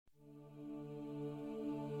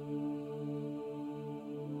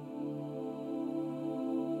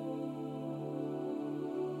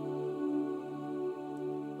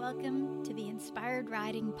Welcome to the Inspired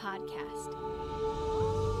Riding Podcast.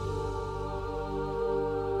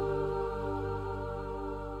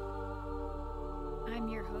 I'm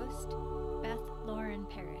your host, Beth Lauren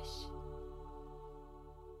Parrish.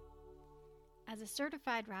 As a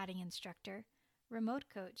certified riding instructor, remote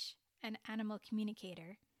coach, and animal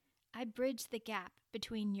communicator, I bridge the gap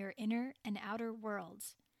between your inner and outer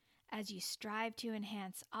worlds as you strive to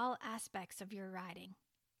enhance all aspects of your riding.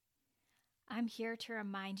 I'm here to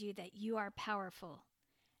remind you that you are powerful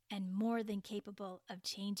and more than capable of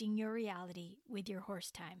changing your reality with your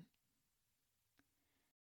horse time.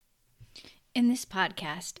 In this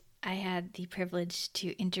podcast, I had the privilege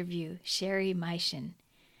to interview Sherry Meishin.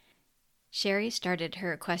 Sherry started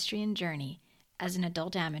her equestrian journey as an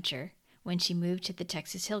adult amateur when she moved to the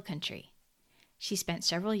Texas Hill Country. She spent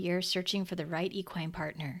several years searching for the right equine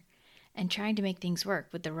partner and trying to make things work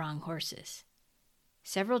with the wrong horses.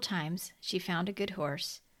 Several times she found a good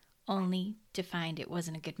horse, only to find it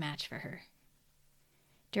wasn't a good match for her.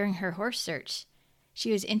 During her horse search,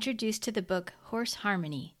 she was introduced to the book Horse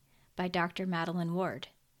Harmony by Dr. Madeline Ward.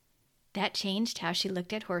 That changed how she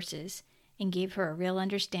looked at horses and gave her a real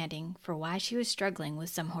understanding for why she was struggling with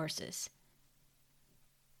some horses.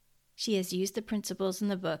 She has used the principles in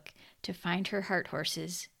the book to find her heart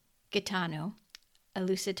horses, Gitano, a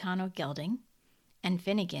Lusitano gelding, and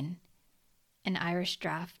Finnegan, an Irish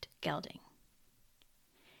Draft gelding.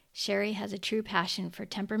 Sherry has a true passion for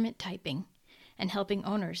temperament typing and helping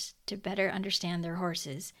owners to better understand their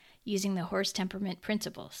horses using the horse temperament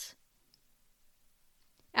principles.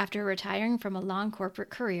 After retiring from a long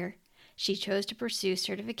corporate career, she chose to pursue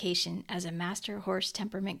certification as a master horse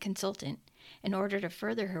temperament consultant in order to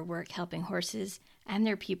further her work helping horses and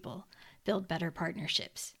their people build better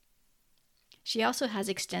partnerships. She also has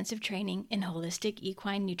extensive training in holistic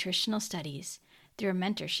equine nutritional studies through a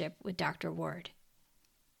mentorship with Dr. Ward.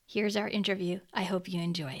 Here's our interview. I hope you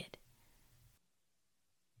enjoy it.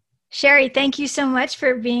 Sherry, thank you so much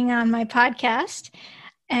for being on my podcast.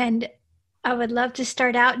 And I would love to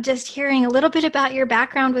start out just hearing a little bit about your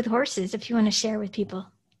background with horses, if you want to share with people.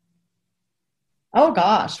 Oh,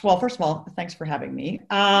 gosh. Well, first of all, thanks for having me.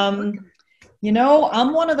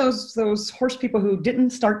 I'm one of those horse people who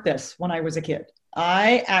didn't start this when I was a kid.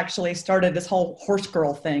 I actually started this whole horse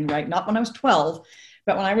girl thing, right? Not when I was 12,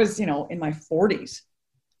 but when I was, in my 40s.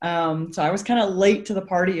 So I was kind of late to the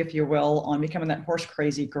party, if you will, on becoming that horse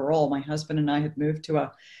crazy girl. My husband and I had moved to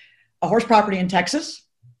a horse property in Texas,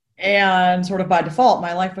 and sort of by default,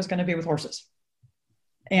 my life was going to be with horses.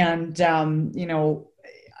 And,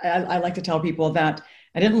 I like to tell people that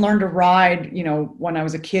I didn't learn to ride, when I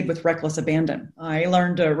was a kid with reckless abandon. I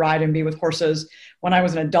learned to ride and be with horses when I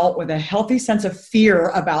was an adult with a healthy sense of fear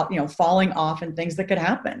about, falling off and things that could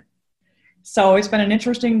happen. So it's been an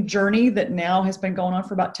interesting journey that now has been going on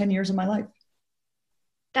for about 10 years of my life.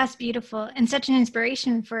 That's beautiful and such an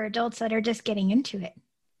inspiration for adults that are just getting into it.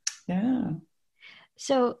 Yeah.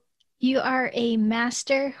 So you are a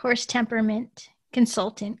master horse temperament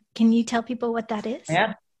consultant. Can you tell people what that is?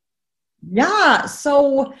 Yeah.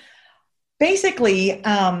 So basically,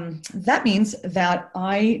 that means that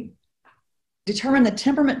I determine the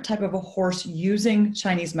temperament type of a horse using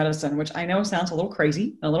Chinese medicine, which I know sounds a little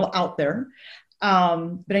crazy, a little out there.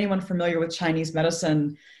 But anyone familiar with Chinese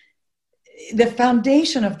medicine, the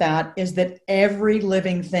foundation of that is that every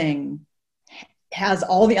living thing has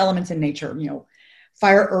all the elements in nature,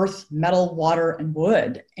 fire, earth, metal, water, and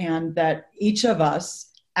wood, and that each of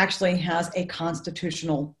us actually has a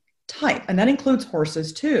constitutional type, and that includes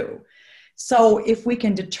horses too. So if we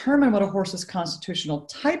can determine what a horse's constitutional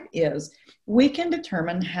type is, we can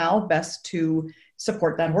determine how best to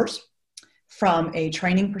support that horse from a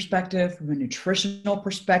training perspective, from a nutritional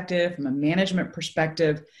perspective, from a management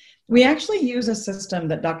perspective. We actually use a system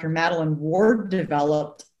that Dr. Madeline Ward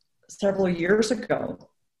developed several years ago.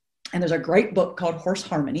 And there's a great book called Horse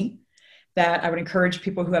Harmony that I would encourage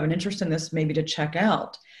people who have an interest in this maybe to check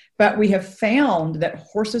out. But we have found that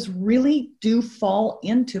horses really do fall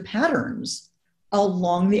into patterns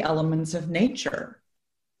along the elements of nature.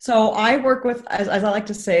 So I work with, as I like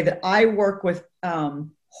to say, that I work with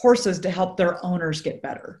horses to help their owners get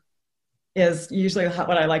better, is usually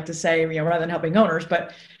what I like to say, rather than helping owners,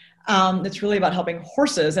 but it's really about helping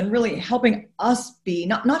horses and really helping us be,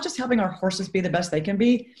 not just helping our horses be the best they can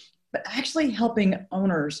be, but actually helping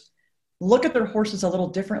owners look at their horses a little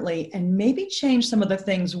differently and maybe change some of the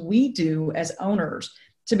things we do as owners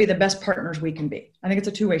to be the best partners we can be. I think it's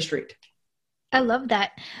a two-way street. I love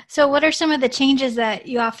that. So what are some of the changes that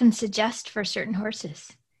you often suggest for certain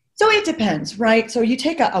horses? So it depends, right? So you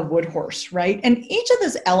take a wood horse, right? And each of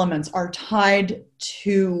those elements are tied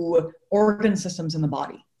to organ systems in the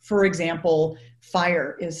body. For example,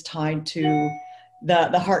 fire is tied to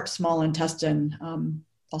the heart, small intestine,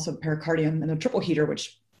 also the pericardium, and the triple heater,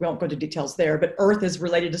 which we won't go into details there, but earth is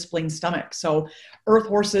related to spleen, stomach. So earth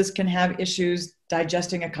horses can have issues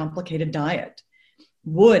digesting a complicated diet.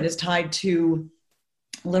 Wood is tied to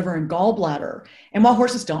liver and gallbladder. And while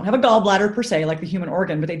horses don't have a gallbladder per se, like the human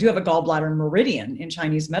organ, but they do have a gallbladder meridian in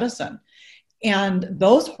Chinese medicine. And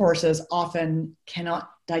those horses often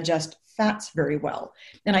cannot digest fats very well.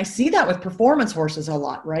 And I see that with performance horses a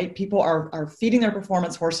lot, right? People are feeding their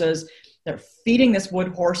performance horses. They're feeding this wood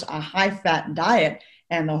horse a high fat diet,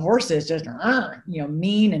 and the horse is just,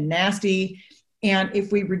 mean and nasty. And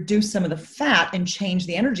if we reduce some of the fat and change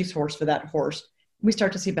the energy source for that horse, we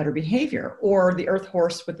start to see better behavior. Or the earth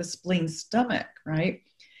horse with the spleen, stomach, right?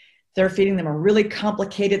 They're feeding them a really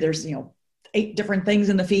complicated, there's, 8 different things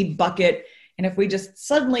in the feed bucket. And if we just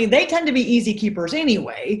suddenly, they tend to be easy keepers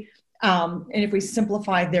anyway. And if we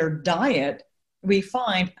simplify their diet, we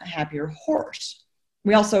find a happier horse.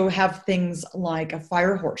 We also have things like a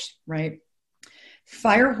fire horse, right?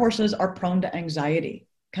 Fire horses are prone to anxiety,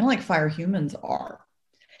 kind of like fire humans are.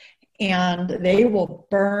 And they will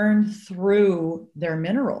burn through their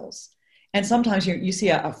minerals. And sometimes you see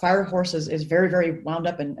a fire horse is very, very wound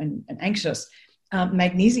up and anxious.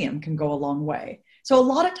 Magnesium can go a long way. So a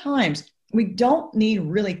lot of times we don't need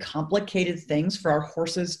really complicated things for our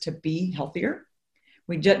horses to be healthier.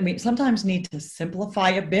 We sometimes need to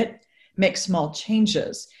simplify a bit, make small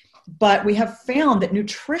changes. But we have found that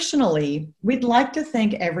nutritionally, we'd like to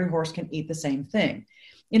think every horse can eat the same thing.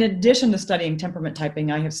 In addition to studying temperament typing,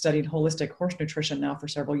 I have studied holistic horse nutrition now for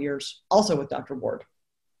several years, also with Dr. Ward.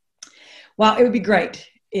 Well, it would be great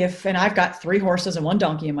if, and I've got 3 horses and 1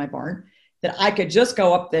 donkey in my barn, that I could just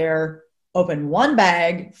go up there, open one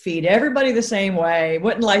bag, feed everybody the same way.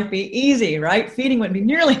 Wouldn't life be easy, right? Feeding wouldn't be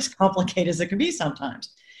nearly as complicated as it can be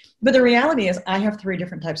sometimes. But the reality is I have 3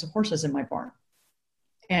 different types of horses in my barn.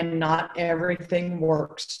 And not everything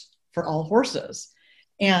works for all horses.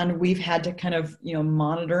 And we've had to kind of,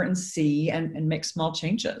 monitor and see and make small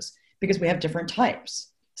changes because we have different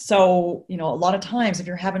types. So, a lot of times if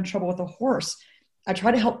you're having trouble with a horse, I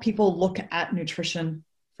try to help people look at nutrition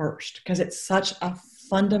first because it's such a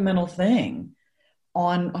fundamental thing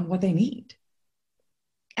on what they need.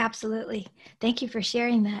 Absolutely. Thank you for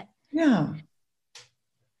sharing that. Yeah.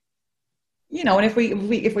 And if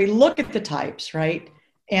we look at the types, right,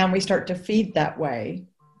 and we start to feed that way,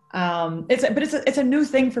 it's a new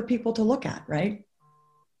thing for people to look at, right?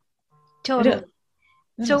 Totally.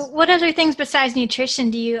 So what other things besides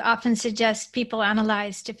nutrition do you often suggest people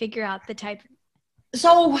analyze to figure out the type?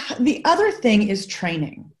 So the other thing is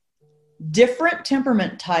training. Different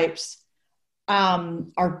temperament types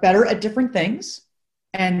are better at different things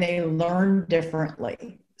and they learn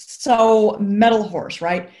differently. So mettle horse,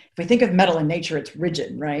 right? If we think of mettle in nature, it's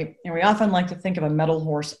rigid, right? And we often like to think of a mettle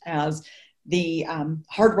horse as the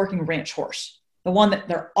hardworking ranch horse, the one that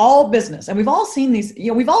they're all business. And we've all seen these,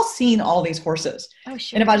 we've all seen all these horses. Oh,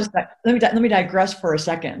 sure. And if I just, let me digress for a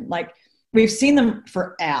second. Like we've seen them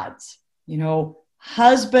for ads,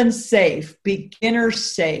 husband safe, beginner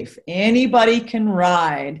safe, anybody can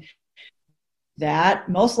ride. That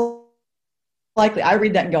most likely I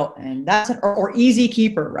read that and go, and that's or easy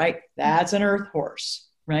keeper, right? That's an earth horse,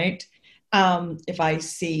 right? If I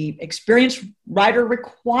see experienced rider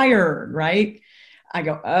required, right? I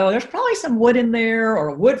go, oh, there's probably some wood in there or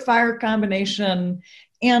a wood fire combination.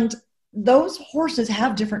 And those horses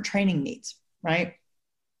have different training needs, right?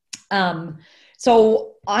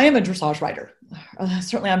 So I am a dressage rider.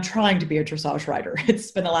 Certainly I'm trying to be a dressage rider.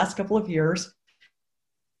 It's been the last couple of years.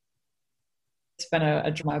 It's been a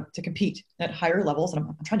drive to compete at higher levels, and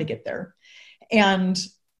I'm trying to get there. And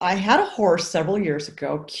I had a horse several years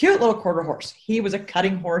ago, cute little quarter horse. He was a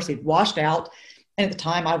cutting horse. He'd washed out. And at the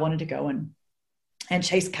time I wanted to go and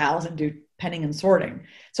chase cows and do penning and sorting.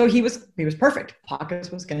 So he was perfect. Pockets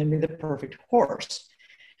was going to be the perfect horse.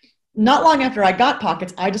 Not long after I got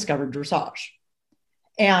Pockets, I discovered dressage.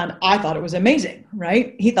 And I thought it was amazing,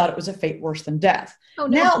 right? He thought it was a fate worse than death. Oh,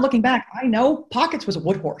 no. Now, looking back, I know Pockets was a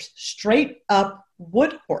wood horse, straight up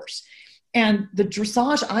wood horse. And the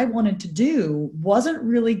dressage I wanted to do wasn't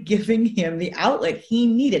really giving him the outlet he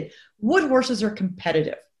needed. Wood horses are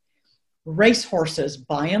competitive. Race horses,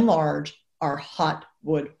 by and large, are hot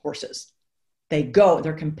wood horses.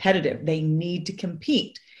 They're competitive. They need to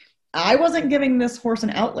compete. I wasn't giving this horse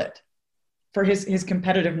an outlet for his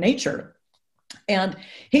competitive nature. And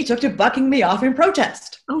he took to bucking me off in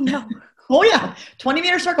protest. Oh, no. Oh, yeah.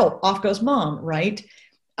 20-meter circle. Off goes mom, right?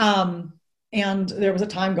 And there was a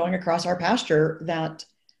time going across our pasture that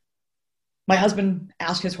my husband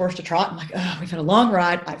asked his horse to trot. I'm like, oh, we've had a long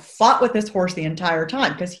ride. I fought with this horse the entire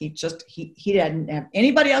time because he didn't have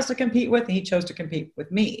anybody else to compete with. And he chose to compete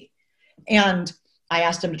with me. And I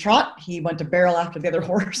asked him to trot. He went to barrel after the other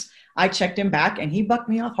horse. I checked him back and he bucked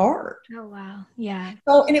me off hard. Oh, wow. Yeah.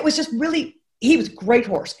 So, and it was just really, he was a great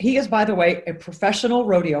horse. He is, by the way, a professional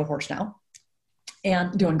rodeo horse now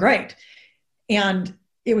and doing great. And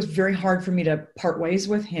it was very hard for me to part ways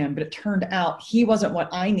with him, but it turned out he wasn't what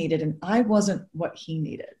I needed and I wasn't what he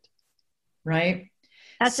needed. Right.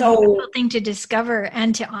 That's a beautiful thing to discover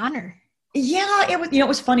and to honor. Yeah, it was, it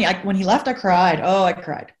was funny. When he left, I cried. Oh, I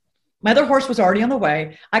cried. My other horse was already on the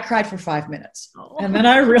way. I cried for 5 minutes. Oh. And then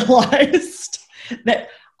I realized that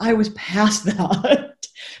I was past that.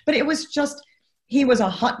 But it was just, he was a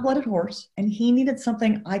hot-blooded horse and he needed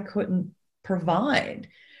something I couldn't provide.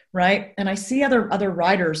 Right. And I see other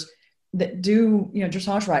riders that do,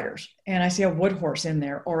 dressage riders, and I see a wood horse in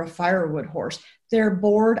there or a firewood horse. They're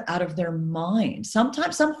bored out of their mind.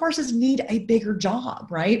 Sometimes some horses need a bigger job,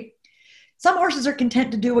 right? Some horses are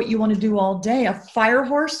content to do what you want to do all day. A fire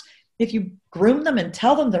horse, if you groom them and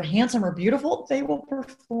tell them they're handsome or beautiful, they will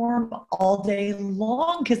perform all day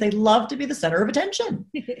long because they love to be the center of attention,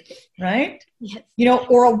 right? Yes.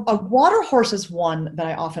 Or a water horse is one that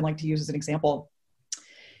I often like to use as an example.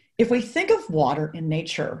 If we think of water in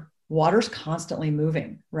nature, water's constantly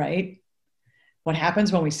moving, right? What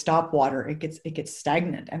happens when we stop water? It gets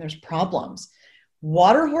stagnant and there's problems.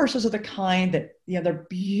 Water horses are the kind that, they're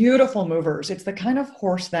beautiful movers. It's the kind of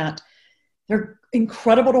horse that they're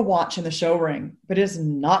incredible to watch in the show ring, but it is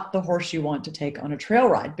not the horse you want to take on a trail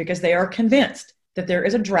ride because they are convinced that there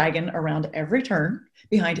is a dragon around every turn,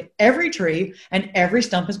 behind every tree, and every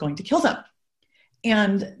stump is going to kill them.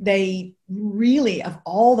 And they really, of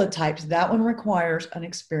all the types, that one requires an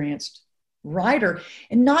experienced rider.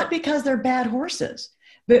 And not because they're bad horses,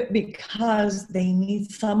 but because they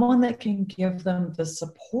need someone that can give them the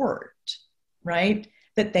support, right,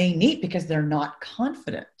 that they need because they're not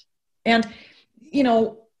confident. And,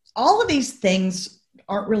 all of these things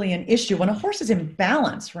aren't really an issue. When a horse is in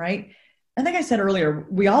balance, right? I think I said earlier,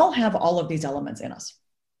 we all have all of these elements in us,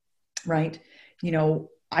 right?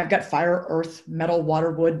 I've got fire, earth, metal,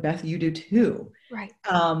 water, wood. Beth, you do too. Right.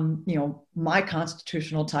 My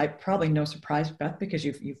constitutional type, probably no surprise, Beth, because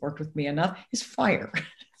you've worked with me enough, is fire.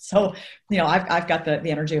 So, I've got the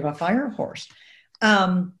energy of a fire horse.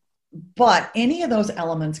 But any of those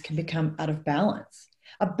elements can become out of balance.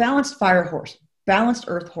 A balanced fire horse, balanced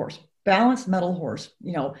earth horse, balanced metal horse,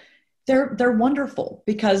 they're wonderful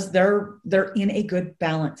because they're in a good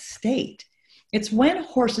balanced state. It's when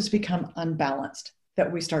horses become unbalanced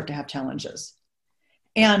that we start to have challenges.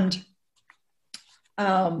 And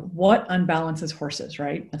what unbalances horses,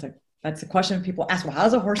 right? That's a question people ask. Well, how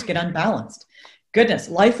does a horse get unbalanced? Goodness,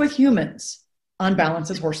 life with humans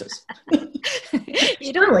unbalances horses.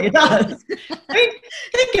 Truly, it does. I mean,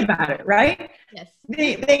 think about it, right?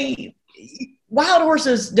 Yes. Wild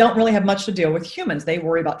horses don't really have much to deal with humans. They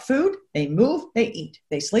worry about food, they move, they eat,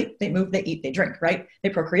 they sleep, they move, they eat, they drink, right? They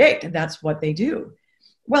procreate, and that's what they do.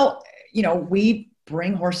 Well, we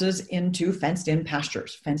bring horses into fenced-in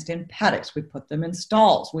pastures, fenced-in paddocks. We put them in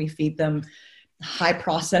stalls. We feed them high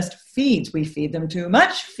processed feeds. We feed them too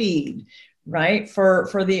much feed, right? For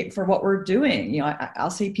what we're doing. I'll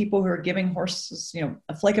see people who are giving horses,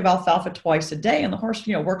 a flake of alfalfa twice a day, and the horse,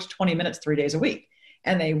 works 20 minutes, 3 days a week.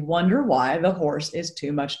 And they wonder why the horse is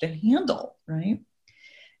too much to handle, right?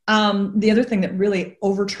 The other thing that really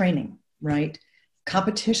overtraining, right?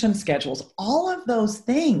 Competition schedules, all of those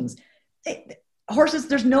things. Horses,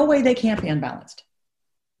 there's no way they can't be unbalanced,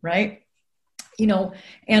 right?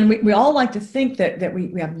 And we all like to think that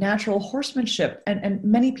we have natural horsemanship, and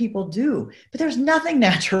many people do, but there's nothing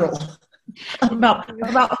natural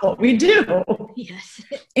about what we do. Yes.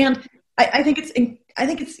 And I think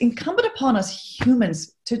it's incumbent upon us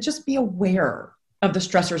humans to just be aware of the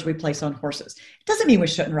stressors we place on horses. It doesn't mean we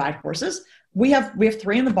shouldn't ride horses. We have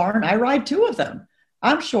 3 in the barn. I ride 2 of them.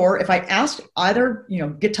 I'm sure if I asked either,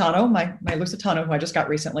 Gitano, my Lusitano, who I just got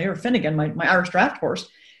recently, or Finnegan, my Irish draft horse,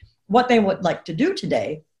 what they would like to do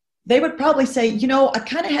today, they would probably say, I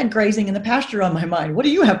kind of had grazing in the pasture on my mind. What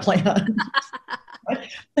do you have planned?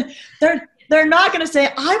 They're not going to say,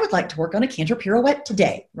 I would like to work on a canter pirouette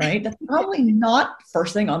today, right? That's probably not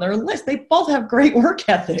first thing on their list. They both have great work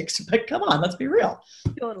ethics, but come on, let's be real.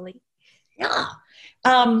 Totally. Yeah.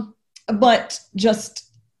 But just,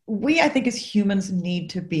 I think as humans need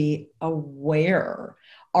to be aware.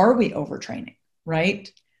 Are we overtraining,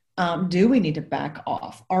 right? Do we need to back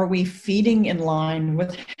off? Are we feeding in line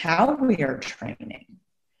with how we are training,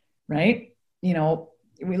 right?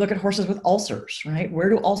 we look at horses with ulcers, right? Where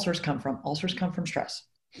do ulcers come from? Ulcers come from stress,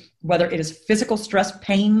 whether it is physical stress,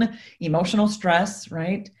 pain, emotional stress,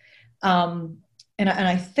 right? And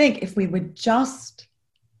I think if we would just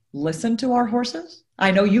listen to our horses,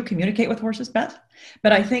 I know you communicate with horses, Beth,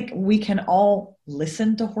 but I think we can all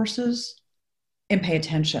listen to horses and pay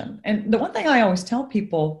attention. And the one thing I always tell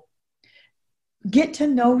people, get to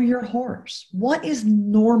know your horse. What is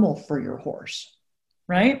normal for your horse,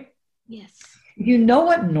 right? Yes. If you know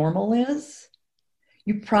what normal is,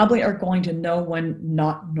 you probably are going to know when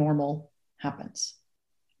not normal happens.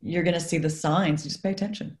 You're going to see the signs. Just pay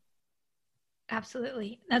attention.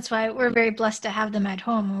 Absolutely. That's why we're very blessed to have them at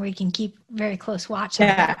home, where we can keep very close watch.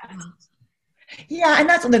 Yeah. Yeah. And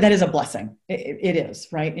that is a blessing. It is,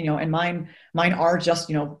 right? And mine are just,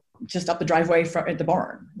 just up the driveway at the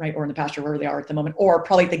barn, right? Or in the pasture, wherever they are at the moment, or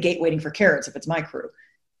probably at the gate waiting for carrots if it's my crew.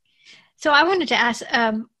 So I wanted to ask,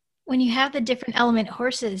 when you have the different element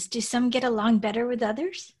horses, do some get along better with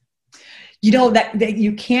others? That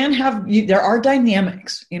you can have, there are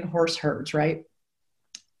dynamics in horse herds, right?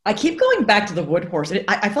 I keep going back to the wood horse.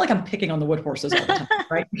 I feel like I'm picking on the wood horses all the time,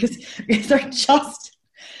 right? Because they're just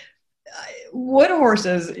wood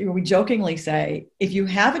horses. We jokingly say, if you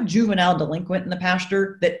have a juvenile delinquent in the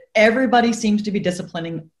pasture that everybody seems to be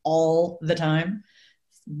disciplining all the time,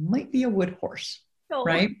 might be a wood horse,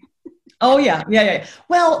 right? Oh yeah.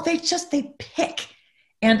 Well, they pick.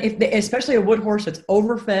 And especially a wood horse that's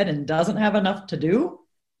overfed and doesn't have enough to do,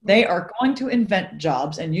 they are going to invent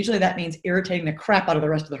jobs. And usually that means irritating the crap out of the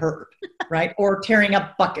rest of the herd, right? Or tearing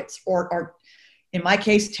up buckets, or in my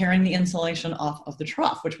case, tearing the insulation off of the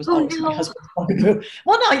trough, which was always my husband's point of view.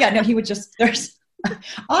 Well, no, he would just,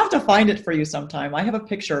 I'll have to find it for you sometime. I have a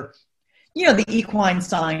picture, the equine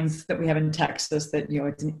signs that we have in Texas that,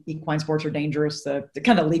 it's equine sports are dangerous, the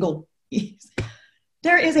kind of legal.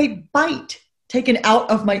 There is a bite taken out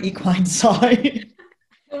of my equine sign.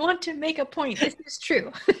 I want to make a point. This is true.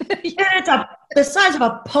 And it's the size of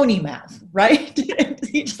a pony mouth, right?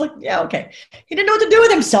 He's just like, yeah, okay. He didn't know what to do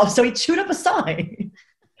with himself, so he chewed up a sign.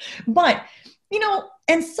 But,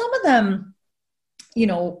 and some of them,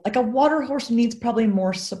 like a water horse needs probably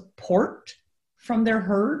more support from their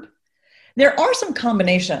herd. There are some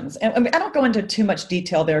combinations, and I don't go into too much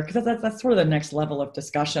detail there because that's sort of the next level of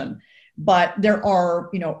discussion. But there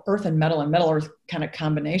are, earth and metal earth kind of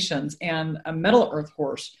combinations. And a metal earth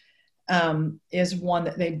horse is one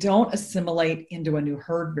that they don't assimilate into a new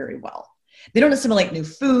herd very well. They don't assimilate new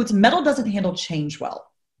foods. Metal doesn't handle change well,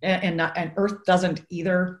 and earth doesn't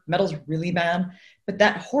either. Metal's really bad. But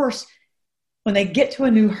that horse, when they get to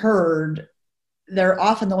a new herd, they're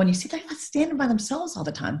often the one you see, they're not standing by themselves all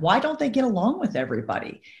the time. Why don't they get along with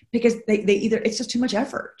everybody? Because they either, it's just too much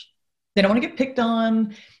effort. They don't want to get picked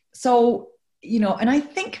on. So, and I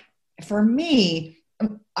think for me,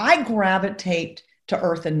 I gravitate to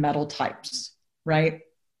earth and metal types, right?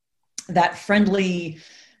 That friendly,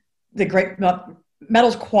 the great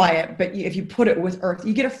metal's quiet, but if you put it with earth,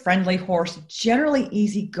 you get a friendly horse, generally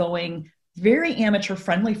easygoing, very amateur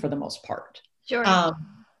friendly for the most part. Sure.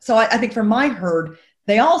 So I think for my herd,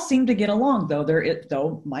 they all seem to get along,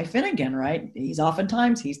 though my Finnegan, right? He's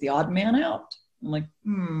the odd man out. I'm like,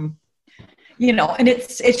 and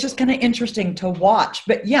it's just kind of interesting to watch.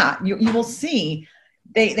 But yeah, you will see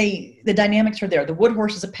the dynamics are there. The wood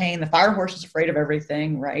horse is a pain. The fire horse is afraid of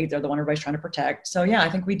everything, right? They're the one everybody's trying to protect. So yeah, I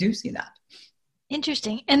think we do see that.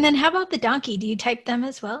 Interesting. And then how about the donkey? Do you type them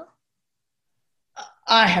as well?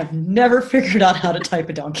 I have never figured out how to type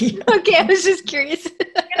a donkey. Okay, I was just curious.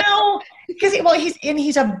 Because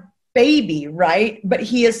he's a baby, right? But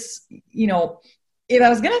he is, if I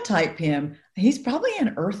was going to type him, he's probably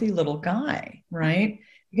an earthy little guy, right?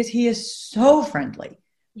 Because he is so friendly.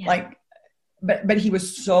 Yeah. But he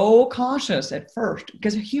was so cautious at first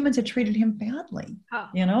because humans had treated him badly,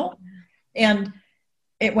 and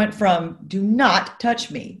it went from do not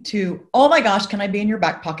touch me to, oh my gosh, can I be in your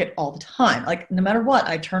back pocket all the time? Like no matter what,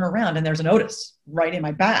 I turn around and there's an Otis right in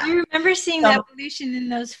my back. I remember seeing the evolution in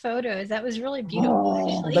those photos. That was really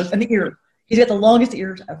beautiful. And the ear, he's got the longest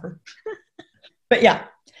ears ever. But yeah,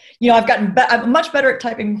 I'm much better at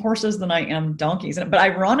typing horses than I am donkeys. But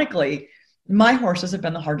ironically, my horses have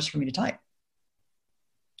been the hardest for me to type.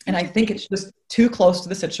 And I think it's just too close to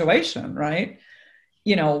the situation, right?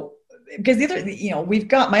 Because we've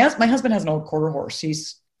got, my husband has an old quarter horse.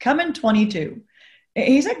 He's coming 22.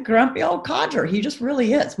 He's a grumpy old codger. He just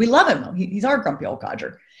really is. We love him though. He's our grumpy old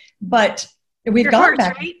codger. But we've gone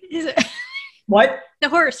back. Right? What? The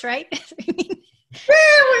horse, right?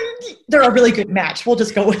 They're a really good match. We'll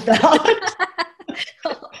just go with that.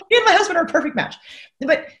 He and my husband are a perfect match.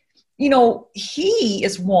 But, he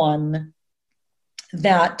is one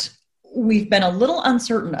that we've been a little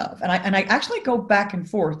uncertain of. And I actually go back and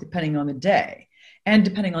forth depending on the day and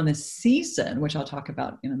depending on the season, which I'll talk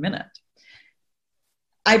about in a minute.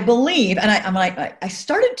 I believe, and I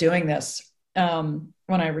started doing this when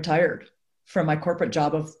I retired from my corporate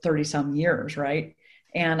job of 30 some years, right?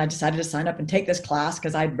 And I decided to sign up and take this class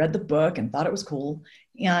because I'd read the book and thought it was cool.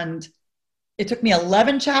 And it took me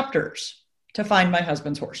 11 chapters to find my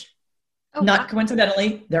husband's horse. Oh, not wow.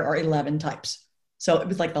 Coincidentally, there are 11 types. So it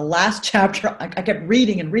was like the last chapter, I kept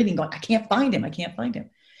reading and reading, going, I can't find him. I can't find him.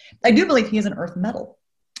 I do believe he is an earth metal.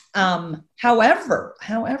 However,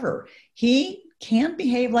 he can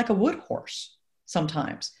behave like a wood horse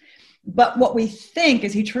sometimes. But what we think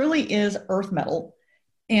is he truly is earth metal,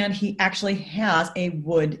 and he actually has a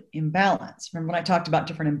wood imbalance. Remember when I talked about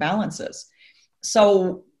different imbalances?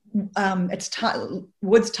 So wood's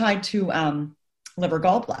tied to liver,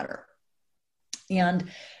 gallbladder. And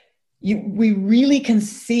we really can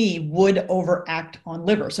see wood overact on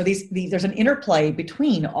liver. So there's an interplay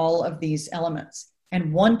between all of these elements,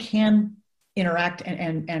 and one can interact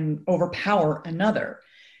and overpower another.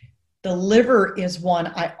 The liver is one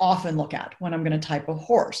I often look at when I'm going to type a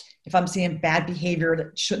horse. If I'm seeing bad behavior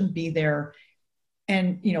that shouldn't be there,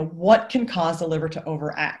 and what can cause the liver to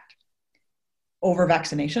overact? Over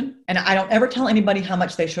vaccination. And I don't ever tell anybody how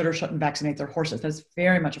much they should or shouldn't vaccinate their horses. That's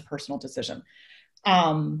very much a personal decision.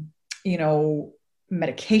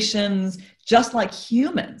 Medications, just like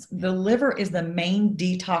humans, the liver is the main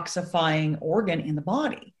detoxifying organ in the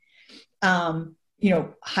body.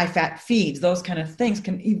 High fat feeds, those kind of things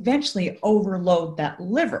can eventually overload that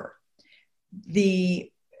liver.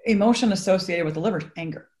 The emotion associated with the liver is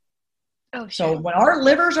anger. Oh, sure. So when our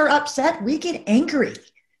livers are upset, we get angry,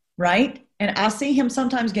 right? And I'll see him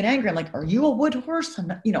sometimes get angry. I'm like, are you a wood horse?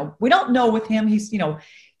 We don't know with him.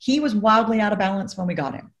 He was wildly out of balance when we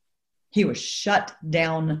got him. He was shut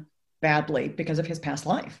down badly because of his past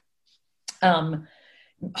life.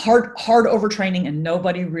 Hard overtraining, and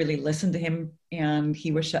nobody really listened to him, and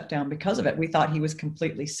he was shut down because of it. We thought he was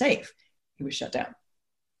completely safe. He was shut down.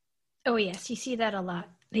 Oh yes, you see that a lot.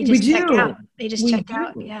 They just check out. They just check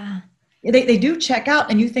out. Yeah. They do check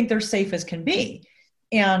out, and you think they're safe as can be.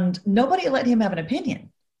 And nobody let him have an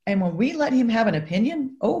opinion. And when we let him have an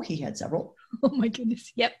opinion, he had several. Oh my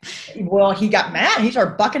goodness. Yep. Well, he got mad. He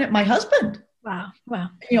started bucking at my husband. Wow.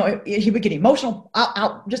 He would get emotional,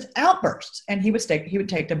 just outbursts, and he would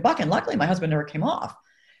take to bucking. Luckily, my husband never came off.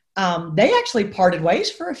 They actually parted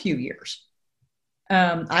ways for a few years.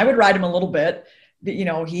 I would ride him a little bit.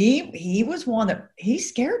 He was one that he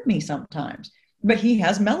scared me sometimes, but he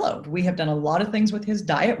has mellowed. We have done a lot of things with his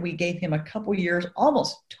diet. We gave him a couple years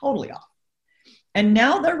almost totally off. And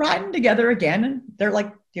now they're riding together again, and they're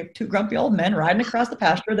like two grumpy old men riding across the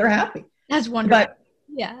pasture. They're happy. That's wonderful.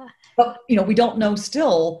 But we don't know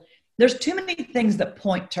still. There's too many things that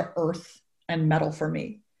point to earth and metal for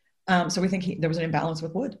me. So we think there was an imbalance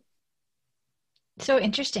with wood. So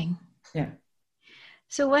interesting. Yeah.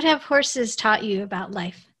 So what have horses taught you about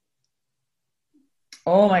life?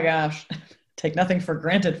 Oh my gosh. Take nothing for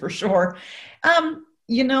granted, for sure.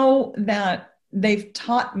 That they've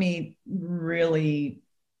taught me really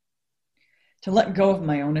to let go of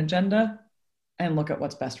my own agenda and look at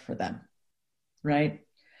what's best for them. Right.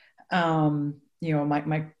 My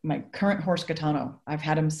current horse, Gaetano, I've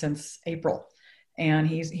had him since April, and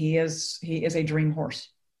he is a dream horse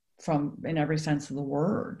in every sense of the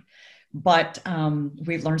word. But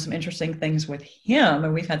we've learned some interesting things with him,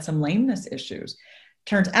 and we've had some lameness issues.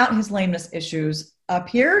 Turns out his lameness issues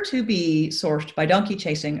appear to be sourced by donkey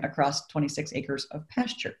chasing across 26 acres of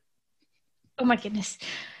pasture. Oh my goodness.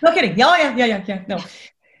 No kidding. Yeah. No.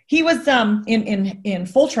 He was in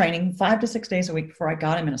full training 5 to 6 days a week before I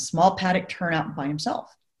got him in a small paddock turnout by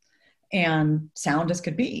himself, and sound as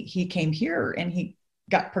could be. He came here and he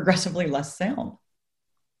got progressively less sound.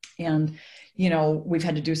 And, we've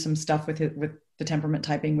had to do some stuff with the temperament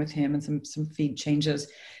typing with him and some feed changes.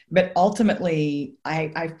 But ultimately,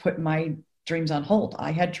 I've put my dreams on hold.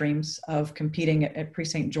 I had dreams of competing at Prix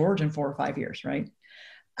St. George in 4 or 5 years, right?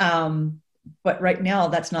 But right now,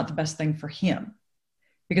 that's not the best thing for him.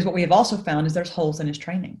 Because what we have also found is there's holes in his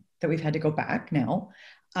training that we've had to go back now.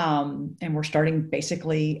 And we're starting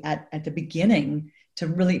basically at the beginning to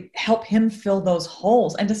really help him fill those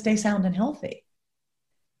holes and to stay sound and healthy.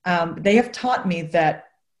 They have taught me that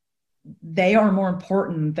they are more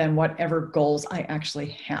important than whatever goals I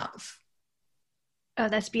actually have. Oh,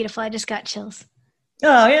 that's beautiful. I just got chills.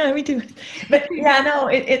 Oh, yeah, me too. But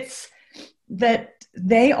it's that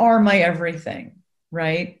they are my everything,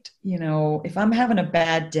 right? If I'm having a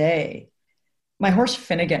bad day, my horse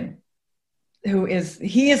Finnegan,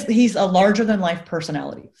 he's a larger than life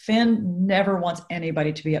personality. Finn never wants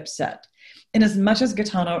anybody to be upset. And as much as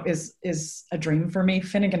Gaetano is a dream for me,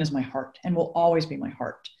 Finnegan is my heart and will always be my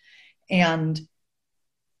heart. And,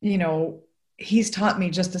 he's taught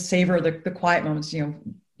me just to savor the quiet moments.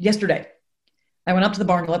 Yesterday I went up to the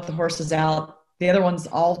barn to let the horses out. The other ones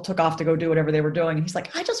all took off to go do whatever they were doing. And he's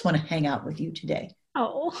like, I just want to hang out with you today.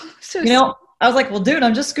 Oh, so I was like, well, dude,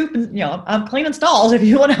 I'm just scooping, I'm cleaning stalls. If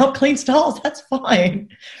you want to help clean stalls, that's fine.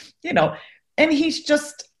 And he's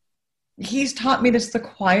taught me this, the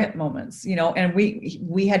quiet moments, and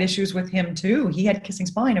we had issues with him too. He had kissing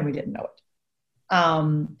spine and we didn't know it.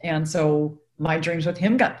 And so my dreams with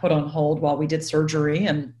him got put on hold while we did surgery,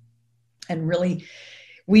 and really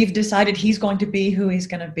we've decided he's going to be who he's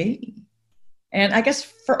going to be. And I guess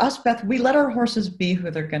for us, Beth, we let our horses be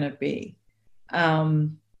who they're going to be.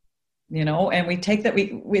 And we take that,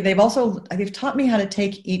 they've taught me how to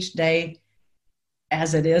take each day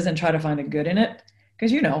as it is and try to find a good in it.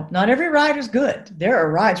 Because, not every ride is good. There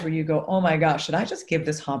are rides where you go, oh my gosh, should I just give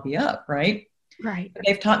this hobby up? Right. Right. But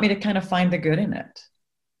they've taught me to kind of find the good in it.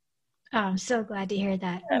 Oh, I'm so glad to hear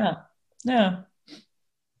that. Yeah.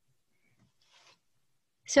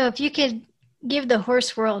 So if you could give the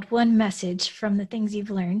horse world one message from the things you've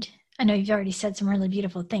learned, I know you've already said some really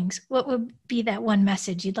beautiful things. What would be that one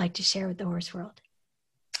message you'd like to share with the horse world?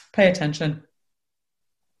 Pay attention.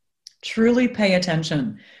 Truly pay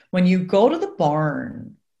attention. When you go to the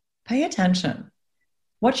barn, pay attention.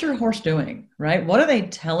 What's your horse doing, right? What are they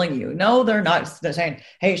telling you? No, they're not. They're saying,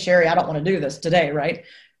 hey, Sherry, I don't want to do this today, right?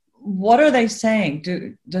 What are they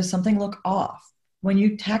saying? Does something look off? When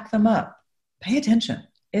you tack them up, pay attention.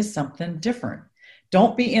 Is something different?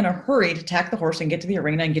 Don't be in a hurry to tack the horse and get to the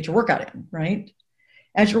arena and get your workout in, right?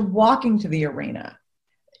 As you're walking to the arena,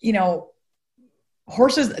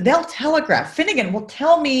 horses, they'll telegraph. Finnegan will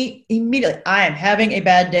tell me immediately, I am having a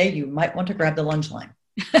bad day. You might want to grab the lunge line.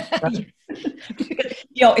 Right?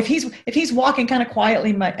 If he's walking kind of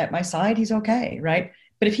quietly at my side, he's okay, right?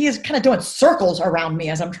 But if he is kind of doing circles around me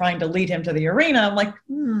as I'm trying to lead him to the arena, I'm like,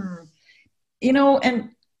 and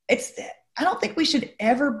I don't think we should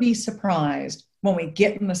ever be surprised when we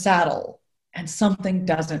get in the saddle and something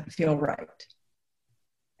doesn't feel right.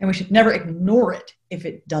 And we should never ignore it if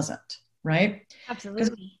it doesn't, right?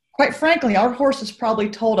 Absolutely. Quite frankly, our horses probably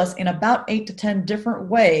told us in about 8 to 10 different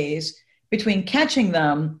ways between catching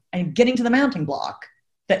them and getting to the mounting block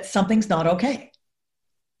that something's not okay.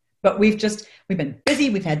 But we've been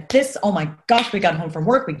busy. We've had this. Oh my gosh, we got home from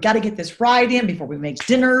work. We got to get this ride in before we make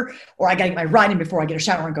dinner, or I got to get my ride in before I get a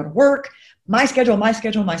shower and go to work. My schedule.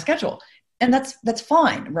 And that's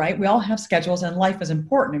fine, right? We all have schedules and life is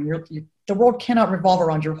important, and the world cannot revolve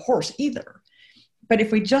around your horse either. But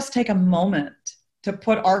if we just take a moment to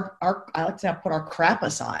put I like to put our crap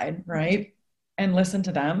aside, right? And listen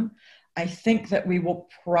to them, I think that we will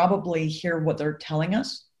probably hear what they're telling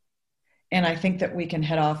us. And I think that we can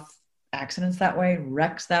head off accidents that way,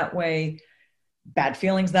 wrecks that way, bad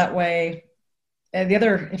feelings that way. And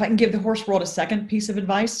if I can give the horse world a second piece of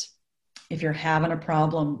advice, if you're having a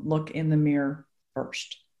problem, look in the mirror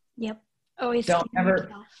first. Yep. Always. Don't ever.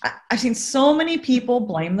 I've seen so many people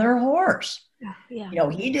blame their horse. Yeah.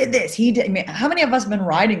 He did this. He did. I mean, how many of us have been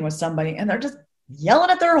riding with somebody and they're just yelling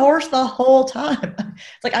at their horse the whole time?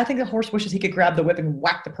 It's like, I think the horse wishes he could grab the whip and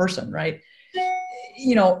whack the person, right?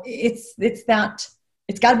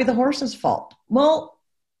 It's got to be the horse's fault. Well,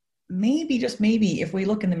 maybe, just maybe, if we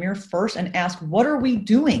look in the mirror first and ask, what are we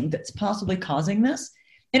doing that's possibly causing this?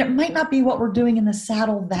 And it might not be what we're doing in the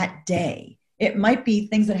saddle that day. It might be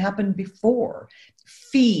things that happened before.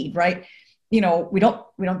 Feed, right? We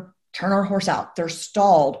don't turn our horse out. They're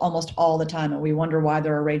stalled almost all the time. And we wonder why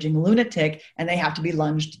they're a raging lunatic and they have to be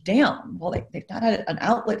lunged down. Well, they've not had an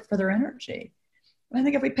outlet for their energy. And I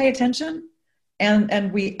think if we pay attention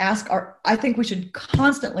and we ask I think we should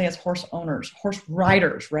constantly, as horse owners, horse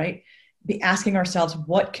riders, right, be asking ourselves,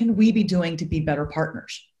 what can we be doing to be better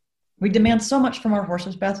partners? We demand so much from our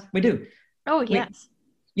horses, Beth. We do. Oh, yes.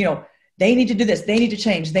 They need to do this. They need to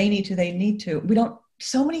change. They need to.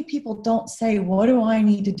 So many people don't say, what do I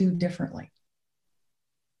need to do differently?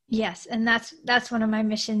 Yes. And that's one of my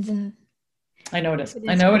missions. And I know it is.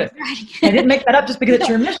 I didn't make that up just because it's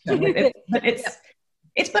your mission. But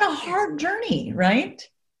it's been a hard journey, right?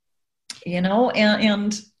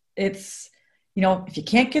 And it's, if you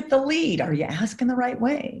can't get the lead, are you asking the right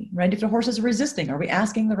way, right? If the horse is resisting, are we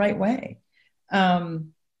asking the right way?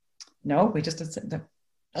 No, we just doesn't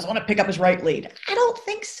want to pick up his right lead. I don't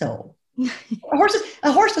think so.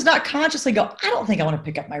 A horse does not consciously go, I don't think I want to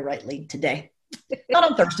pick up my right lead today. Not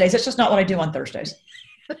on Thursdays. It's just not what I do on Thursdays.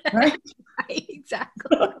 Right? Right,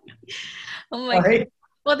 exactly. Oh my All God. right.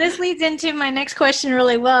 Well, this leads into my next question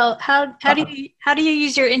really well. How do you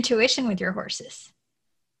use your intuition with your horses?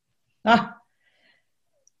 Ah,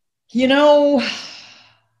 you know,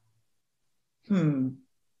 hmm.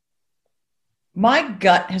 My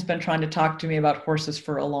gut has been trying to talk to me about horses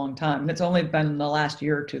for a long time. And it's only been in the last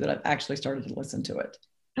year or two that I've actually started to listen to it.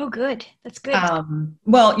 Oh, good. That's good.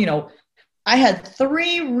 Well, I had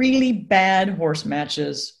 3 really bad horse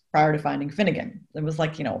matches prior to finding Finnegan. It was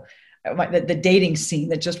like, the dating scene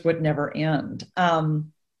that just would never end.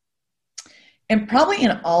 And probably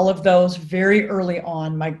in all of those, very early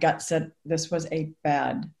on, my gut said this was a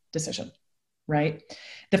bad decision, right?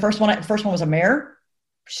 The first one was a mare.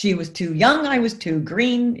 She was too young. I was too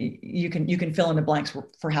green. You can fill in the blanks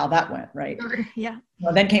for how that went, right? Sure. Yeah.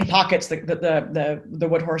 Well, then came Pockets, the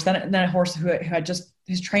wood horse. Then a horse who had just,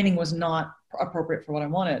 his training was not appropriate for what I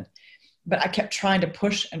wanted. But I kept trying to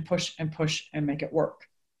push and push and push and make it work,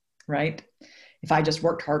 right? If I just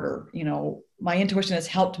worked harder, my intuition has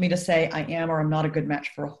helped me to say I am or I'm not a good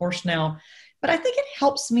match for a horse now. But I think it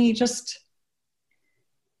helps me just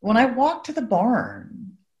when I walk to the barn,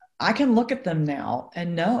 I can look at them now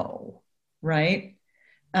and know, right?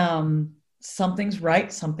 Something's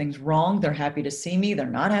right, something's wrong. They're happy to see me. They're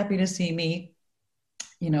not happy to see me.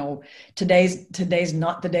 Today's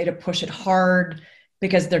not the day to push it hard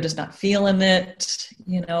because they're just not feeling it.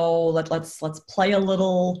 Let's play a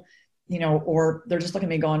little, or they're just looking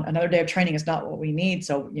at me going, another day of training is not what we need.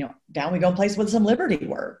 So, down we go and play with some liberty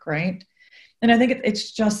work, right? And I think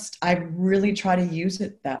it's just, I really try to use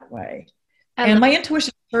it that way. And my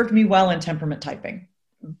intuition served me well in temperament typing.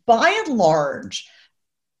 By and large,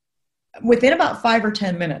 within about 5 or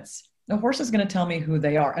 10 minutes, the horse is going to tell me who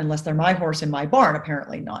they are, unless they're my horse in my barn,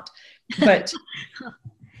 apparently not. But,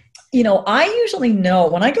 I usually know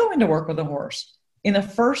when I go into work with a horse, in the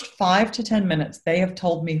first 5 to 10 minutes, they have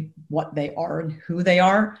told me what they are and who they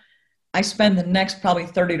are. I spend the next probably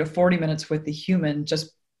 30 to 40 minutes with the human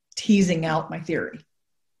just teasing out my theory.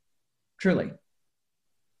 Truly.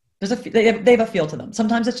 They have a feel to them.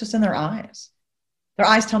 Sometimes it's just in their eyes. Their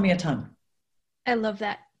eyes tell me a ton. I love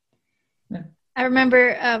that. Yeah. I remember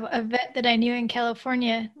a vet that I knew in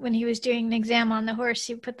California, when he was doing an exam on the horse,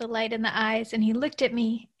 he put the light in the eyes and he looked at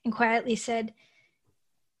me and quietly said,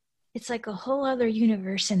 "It's like a whole other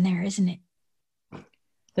universe in there, isn't it?"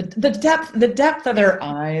 The depth of their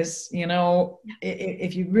eyes,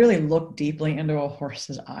 if you really look deeply into a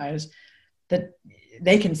horse's eyes, that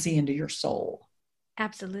they can see into your soul.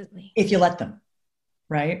 Absolutely. If you let them,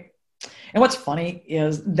 right? And what's funny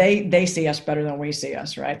is they see us better than we see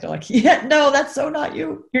us, right? They're like, yeah, no, that's so not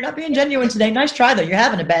you. You're not being genuine today. Nice try though. You're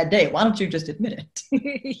having a bad day. Why don't you just admit it?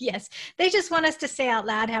 Yes. They just want us to say out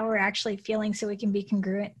loud how we're actually feeling so we can be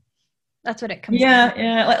congruent. That's what it comes down to.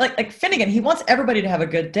 Yeah. Like Finnegan, he wants everybody to have a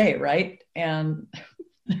good day, right? And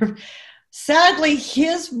sadly,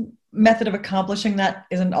 his method of accomplishing that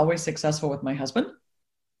isn't always successful with my husband.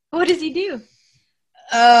 What does he do?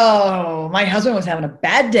 Oh, my husband was having a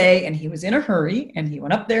bad day and he was in a hurry and he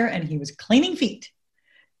went up there and he was cleaning feet.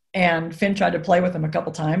 And Finn tried to play with him a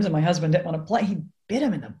couple times and my husband didn't want to play. He bit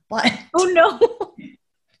him in the butt. Oh, no.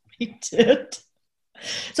 He did.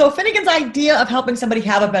 So Finnegan's idea of helping somebody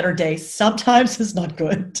have a better day sometimes is not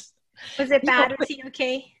good. Was it bad? Was he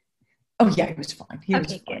okay? Oh, yeah, he was fine. He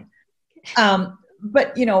was fine. Good.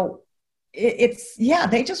 But,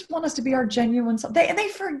 they just want us to be our genuine self. They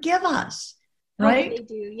forgive us. Right? Oh, they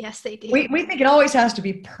do. Yes, they do. We think it always has to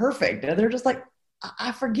be perfect. They're just like,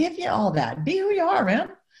 I forgive you all that. Be who you are, man.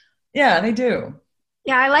 Yeah, they do.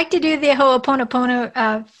 Yeah, I like to do the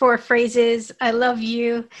Ho'oponopono 4 phrases. I love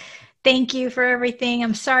you. Thank you for everything.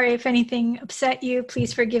 I'm sorry if anything upset you.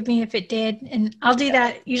 Please forgive me if it did. And I'll do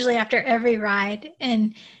that usually after every ride.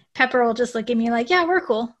 And Pepper will just look at me like, yeah, we're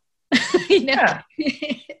cool. Yeah.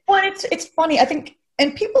 Well, it's funny. I think,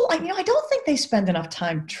 and people, I don't think they spend enough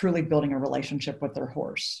time truly building a relationship with their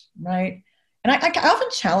horse, right? And I often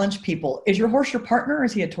challenge people, is your horse your partner or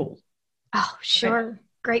is he a tool? Oh, sure. Right?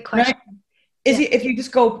 Great question. Right? Is he, if you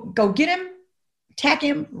just go get him, tack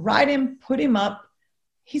him, ride him, put him up,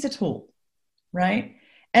 he's a tool, right?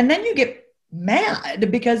 And then you get mad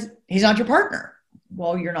because he's not your partner.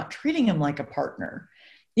 Well, you're not treating him like a partner.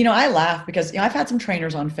 I laugh because I've had some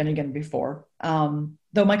trainers on Finnegan before.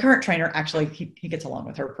 Though my current trainer, actually, he gets along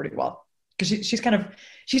with her pretty well because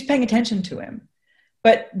she's paying attention to him.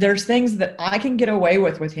 But there's things that I can get away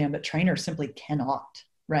with him that trainers simply cannot,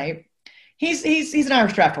 right? He's an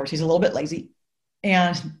Irish draft horse. He's a little bit lazy.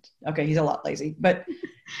 And okay, he's a lot lazy, but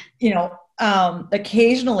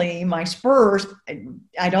occasionally my spurs,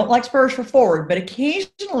 I don't like spurs for forward, but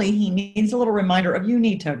occasionally he needs a little reminder of you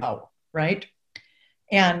need to go, right?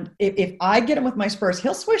 And if I get him with my spurs,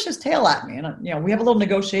 he'll swish his tail at me. And, we have a little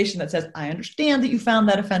negotiation that says, I understand that you found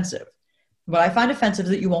that offensive. What I find offensive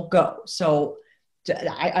is that you won't go. So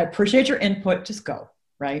I appreciate your input. Just go,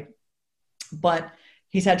 right? But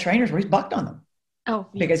he's had trainers where he's bucked on them. Oh,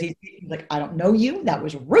 yeah. Because he's like, I don't know you. That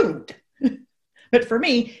was rude. But for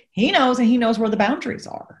me, he knows, and he knows where the boundaries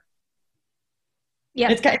are.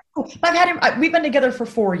 Yeah. It's kind of cool. I've had him, we've been together for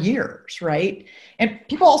 4 years, right? And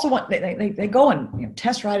people also want, they go and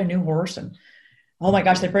test ride a new horse, and oh my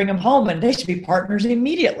gosh, they bring him home and they should be partners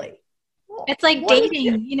immediately. It's like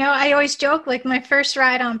dating. I always joke, like my first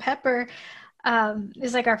ride on Pepper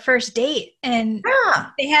is like our first date, and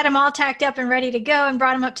they had him all tacked up and ready to go and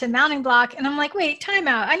brought him up to the mounting block. And I'm like, wait, time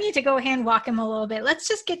out. I need to go hand walk him a little bit. Let's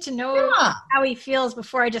just get to know how he feels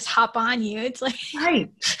before I just hop on you. It's like,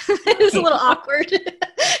 right. It's a little awkward.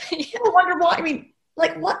 People wonder why. I mean,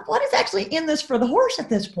 like what is actually in this for the horse at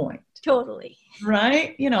this point? Totally.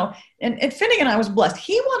 Right. And Finnegan, I was blessed.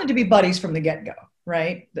 He wanted to be buddies from the get-go.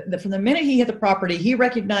 Right. From the minute he hit the property, he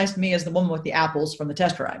recognized me as the woman with the apples from the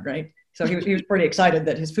test ride. Right. So he was pretty excited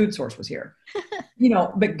that his food source was here,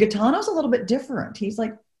 but Gaetano's a little bit different. He's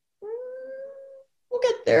like, we'll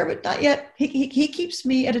get there, but not yet. He keeps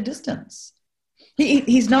me at a distance.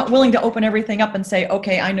 He's not willing to open everything up and say,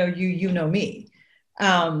 okay, I know you, you know me.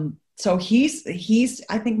 So he's,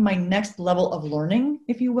 I think, my next level of learning,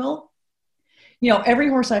 if you will. Every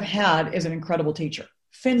horse I've had is an incredible teacher.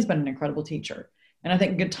 Finn's been an incredible teacher. And I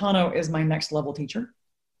think Gaetano is my next level teacher,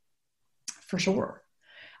 for sure.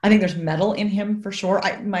 I think there's metal in him, for sure.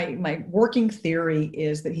 My working theory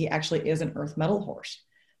is that he actually is an earth metal horse,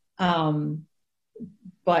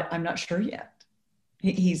 but I'm not sure yet.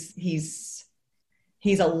 He's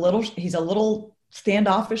a little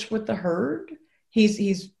standoffish with the herd.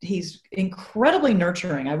 He's incredibly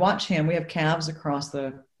nurturing. I watch him. We have calves across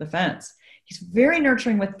the fence. He's very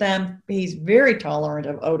nurturing with them. He's very tolerant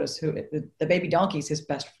of Otis, who the baby donkey's his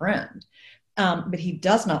best friend. But he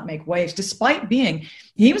does not make waves, despite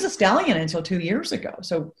he was a stallion until 2 years ago.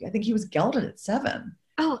 So I think he was gelded at 7.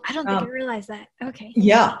 Oh, I don't think I realized that. Okay.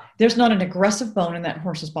 Yeah. There's not an aggressive bone in that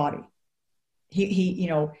horse's body. He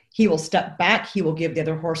will step back. He will give the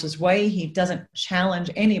other horses way. He doesn't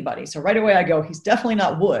challenge anybody. So right away I go, he's definitely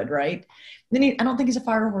not wood, right? Then I don't think he's a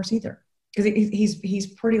fire horse either, because he's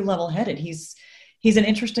pretty level-headed. He's an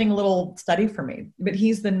interesting little study for me, but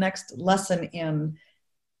he's the next lesson in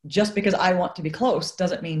just because I want to be close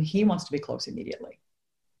doesn't mean he wants to be close immediately.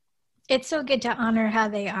 It's so good to honor how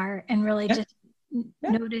they are and really just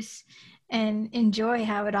notice and enjoy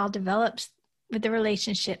how it all develops with the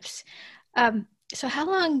relationships. So how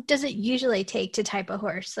long does it usually take to type a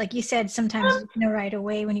horse? Like you said, sometimes you know right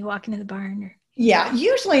away when you walk into the barn. Yeah,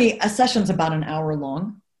 usually a session's about an hour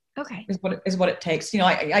long. Okay. Is what it takes.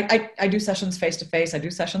 I do sessions face-to-face. I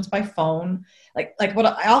do sessions by phone. Like what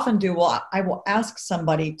I often do, I will ask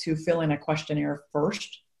somebody to fill in a questionnaire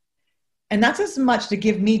first. And that's as much to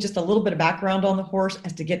give me just a little bit of background on the horse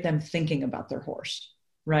as to get them thinking about their horse,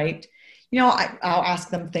 right? I'll ask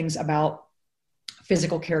them things about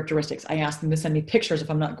physical characteristics. I ask them to send me pictures if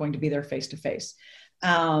I'm not going to be there face-to-face.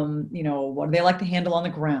 What do they like to handle on the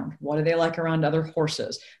ground? What do they like around other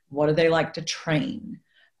horses? What do they like to train?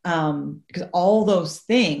 Because all those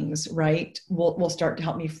things, right, will start to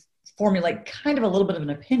help me formulate kind of a little bit of an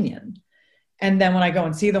opinion. And then when I go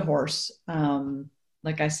and see the horse,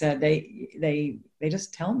 like I said, they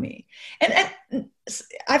just tell me. And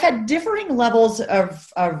I've had differing levels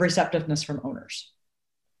of receptiveness from owners.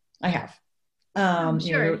 I have.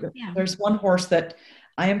 Sure. There's one horse that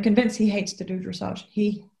I am convinced he hates to do dressage.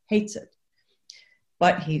 He hates it,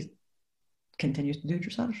 but he continues to do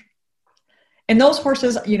dressage. And those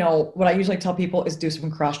horses, what I usually tell people is do some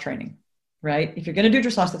cross training, right? If you're going to do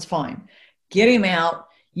dressage, that's fine. Get him out,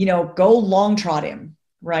 go long trot him,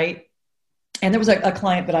 right? And there was a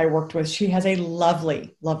client that I worked with. She has a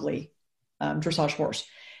lovely, lovely dressage horse.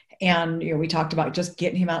 And, we talked about just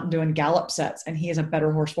getting him out and doing gallop sets, and he is a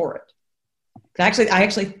better horse for it. I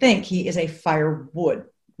actually think he is a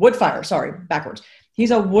wood fire, sorry, backwards.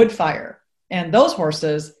 He's a wood fire. And those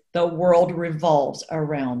horses, the world revolves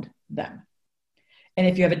around them. And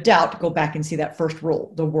if you have a doubt, go back and see that first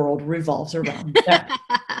rule. The world revolves around them.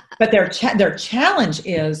 But their challenge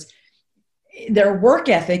is their work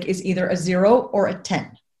ethic is either a 0 or a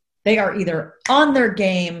 10. They are either on their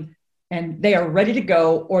game and they are ready to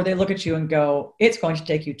go, or they look at you and go, it's going to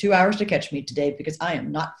take you 2 hours to catch me today because I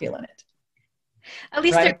am not feeling it. At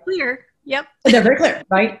least they're clear. Yep. They're very clear,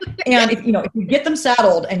 right? And if you get them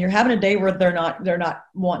saddled and you're having a day where they're not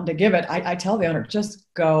wanting to give it, I tell the owner, just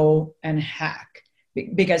go and hack,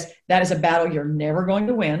 because that is a battle you're never going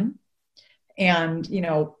to win. And,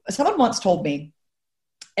 someone once told me,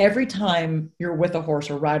 every time you're with a horse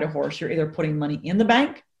or ride a horse, you're either putting money in the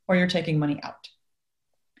bank or you're taking money out.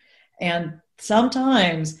 And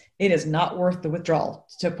sometimes it is not worth the withdrawal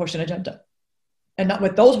to push an agenda. And not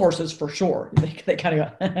with those horses for sure. They kind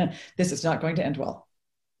of go, this is not going to end well.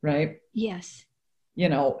 Right? Yes.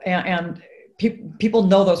 And people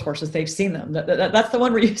know those horses. They've seen them. That's the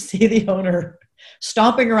one where you see the owner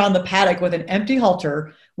stomping around the paddock with an empty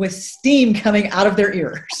halter with steam coming out of their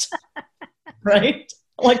ears. Right?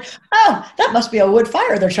 Like, oh, that must be a wood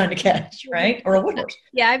fire they're trying to catch, right? Or a wood horse.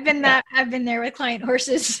 Yeah, I've been there with client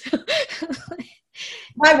horses.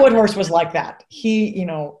 My wood horse was like that. He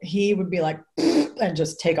would be like, and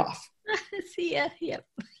just take off. See ya. Yep.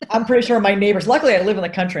 I'm pretty sure my neighbors, luckily I live in the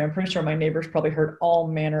country, I'm pretty sure my neighbors probably heard all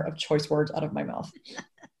manner of choice words out of my mouth.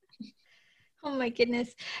 Oh my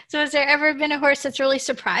goodness. So has there ever been a horse that's really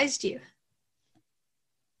surprised you?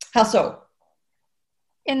 How so?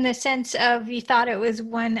 In the sense of you thought it was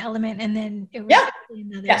one element and then it was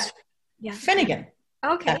another. Yes. Yeah. Finnegan.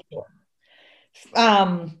 Okay.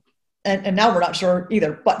 And now we're not sure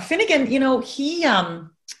either. But Finnegan, he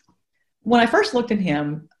when I first looked at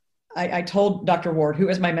him, I told Dr. Ward, who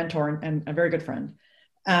is my mentor and a very good friend,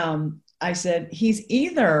 I said, he's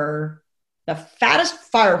either the fattest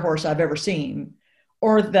fire horse I've ever seen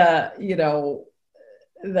or the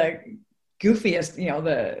goofiest,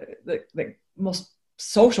 the most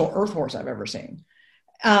social earth horse I've ever seen.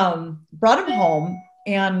 Brought him home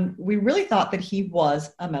and we really thought that he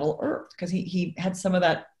was a metal earth because he had some of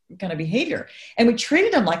that kind of behavior. And we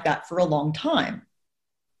treated him like that for a long time.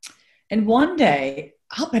 And one day,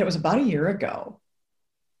 I'll bet it was about a year ago,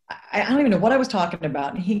 I don't even know what I was talking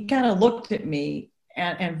about. And he kind of looked at me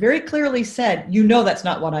and very clearly said, that's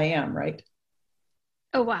not what I am, right?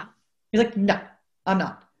 Oh, wow. He's like, no, I'm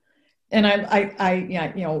not. And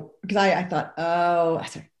because I thought,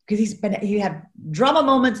 because he had drama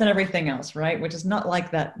moments and everything else, right? Which is not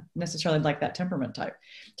like that, necessarily like that temperament type.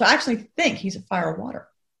 So I actually think he's a fire water.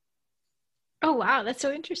 Oh, wow. That's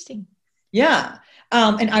so interesting. Yeah.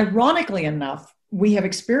 And ironically enough, we have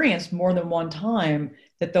experienced more than one time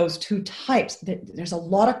that those two types, there's a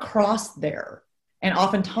lot of cross there. And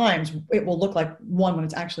oftentimes it will look like one when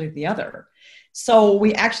it's actually the other. So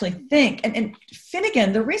we actually think, and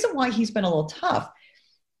Finnegan, the reason why he's been a little tough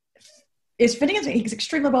is he's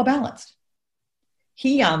extremely well balanced.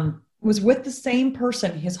 He was with the same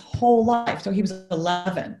person his whole life. So he was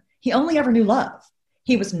 11. He only ever knew love.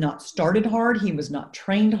 He was not started hard. He was not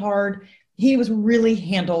trained hard. He was really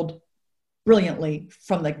handled brilliantly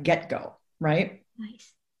from the get-go, right?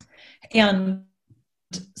 Nice. And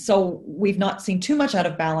so we've not seen too much out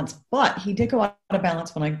of balance, but he did go out of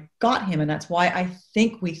balance when I got him. And that's why I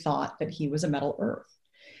think we thought that he was a metal earth.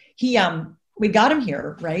 We got him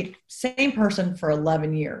here, right? Same person for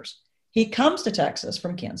 11 years. He comes to Texas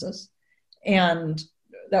from Kansas. And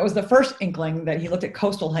that was the first inkling that he looked at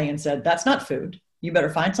coastal hay and said, that's not food. You better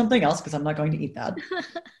find something else because I'm not going to eat that.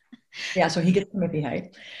 Yeah, so he gets Smithy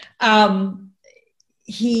hay.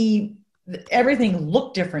 Everything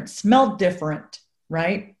looked different, smelled different,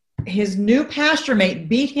 right? His new pasture mate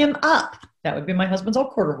beat him up. That would be my husband's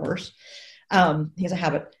old quarter horse. He has a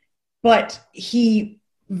habit. But he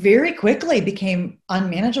very quickly became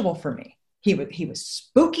unmanageable for me. He was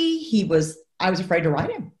spooky. I was afraid to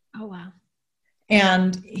ride him. Oh, wow.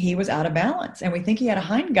 And he was out of balance. And we think he had a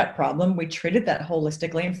hindgut problem. We treated that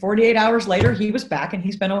holistically. And 48 hours later, he was back and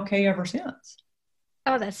he's been okay ever since.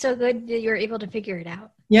 Oh, that's so good that you're able to figure it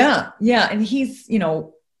out. Yeah. Yeah. And he's,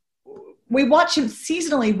 we watch him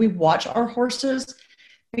seasonally. We watch our horses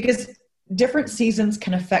because different seasons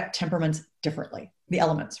can affect temperaments differently, the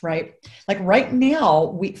elements, right? Like right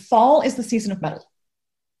now, fall is the season of metal.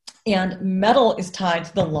 And metal is tied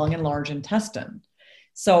to the lung and large intestine.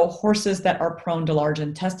 So horses that are prone to large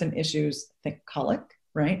intestine issues, think colic,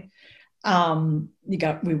 right?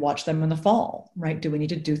 We watch them in the fall, right? Do we need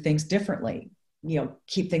to do things differently?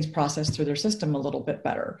 Keep things processed through their system a little bit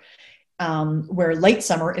better. Where late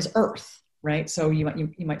summer is earth, right? So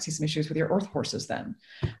you might see some issues with your earth horses then.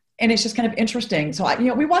 And it's just kind of interesting. So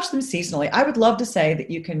we watch them seasonally. I would love to say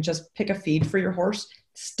that you can just pick a feed for your horse,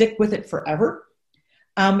 stick with it forever.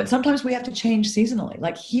 But sometimes we have to change seasonally.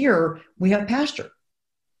 Like here, we have pasture.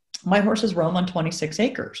 My horses roam on 26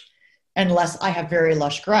 acres. Unless I have very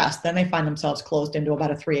lush grass, then they find themselves closed into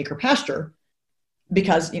about a 3-acre pasture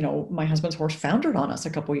because, my husband's horse foundered on us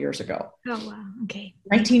a couple years ago. Oh, wow. Okay.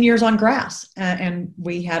 19 years on grass. And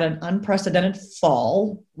we had an unprecedented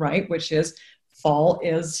fall, right? Which is fall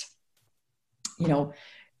is,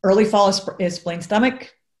 early fall is spleen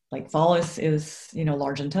stomach. Late fall is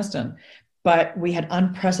large intestine. but we had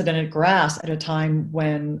unprecedented grass at a time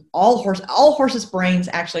when all horses' brains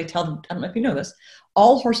actually tell them, I don't know if you know this,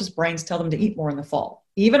 all horses' brains tell them to eat more in the fall,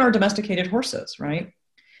 even our domesticated horses, right?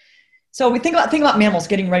 So we think about mammals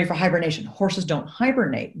getting ready for hibernation. Horses don't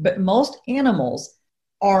hibernate, but most animals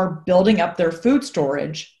are building up their food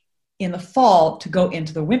storage in the fall to go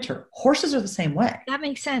into the winter. Horses are the same way. That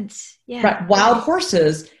makes sense. Yeah. Right. Wild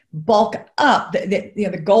horses bulk up.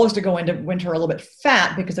 The goal is to go into winter a little bit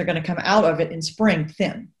fat because they're going to come out of it in spring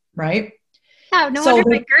thin, right? Oh, no wonder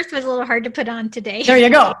my girth was a little hard to put on today. There you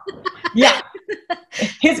go. Yeah.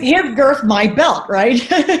 His girth, my belt, right?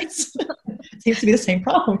 Seems to be the same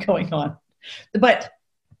problem going on. But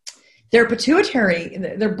their pituitary,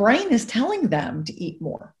 their brain is telling them to eat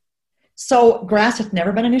more. So grass has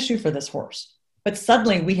never been an issue for this horse. But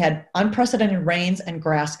suddenly we had unprecedented rains and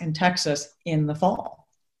grass in Texas in the fall.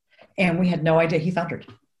 And we had no idea he foundered.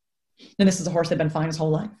 And this is a horse that had been fine his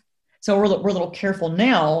whole life. So we're a little careful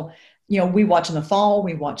now. We watch in the fall,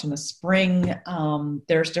 we watch in the spring.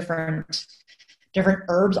 There's different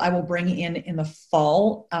herbs I will bring in the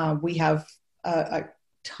fall. We have a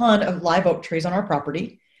ton of live oak trees on our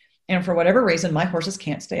property. And for whatever reason, my horses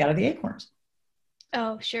can't stay out of the acorns.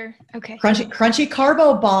 Oh, sure. Okay. Crunchy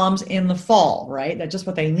carbo bombs in the fall, right? That's just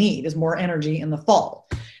what they need, is more energy in the fall.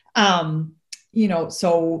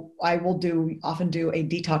 So I will often do a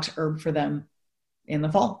detox herb for them in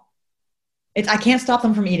the fall. I can't stop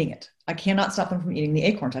them from eating it. I cannot stop them from eating the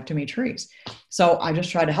acorns. I have too many trees. So I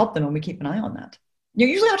just try to help them, and we keep an eye on that.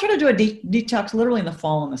 Usually I'll try to do a detox literally in the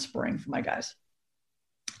fall and the spring for my guys.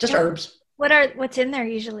 Just herbs. What's in there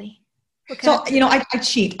usually? I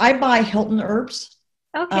cheat. I buy Hilton herbs.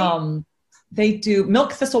 Okay. They do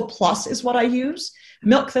milk thistle plus is what I use.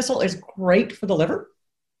 Milk thistle is great for the liver.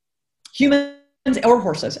 Humans or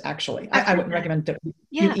horses, actually. I wouldn't recommend that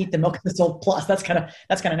you eat the milk thistle plus. That's kind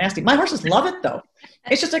of nasty. My horses love it though.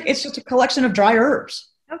 It's just a collection of dry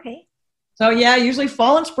herbs. Okay. So yeah, usually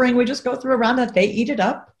fall and spring we just go through around that. They eat it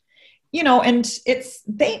up, and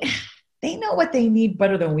they know what they need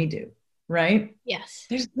better than we do, right? Yes.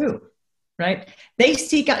 There's food, right? They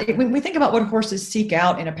seek out, when we think about what horses seek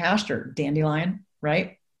out in a pasture, dandelion,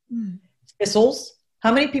 right? Mm. Thistles.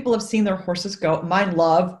 How many people have seen their horses go? Mine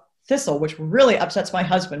love thistle, which really upsets my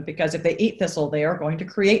husband because if they eat thistle, they are going to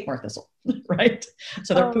create more thistle, right?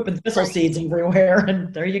 So they're pooping thistle seeds everywhere,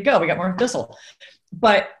 and there you go. We got more thistle.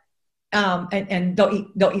 But and they'll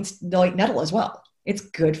eat nettle as well. It's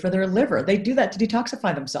good for their liver. They do that to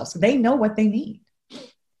detoxify themselves. So they know what they need.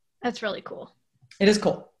 That's really cool. It is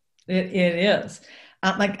cool. It is.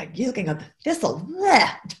 You're looking at the thistle. Bleh,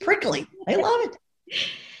 it's prickly. I love it.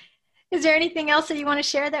 Is there anything else that you want to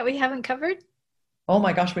share that we haven't covered? Oh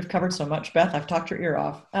my gosh, we've covered so much, Beth. I've talked your ear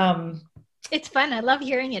off. It's fun. I love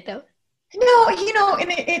hearing it though. No,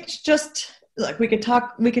 and it's just, look, we could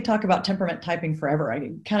talk about temperament typing forever.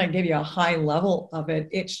 I kind of give you a high level of it.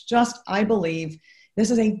 It's just, I believe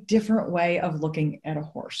this is a different way of looking at a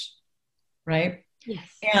horse, right? Yes.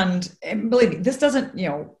 And believe me, this doesn't,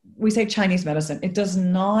 we say Chinese medicine. It does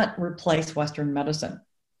not replace Western medicine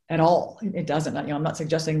at all. It doesn't. I'm not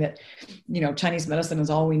suggesting that, Chinese medicine is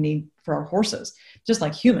all we need for our horses, just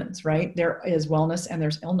like humans, right? There is wellness and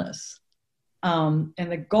there's illness. And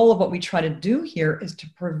the goal of what we try to do here is to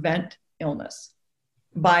prevent illness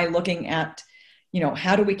by looking at,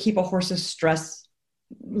 how do we keep a horse's stress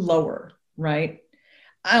lower, right?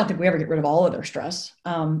 I don't think we ever get rid of all of their stress.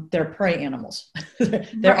 They're prey animals.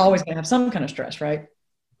 They're always going to have some kind of stress, right?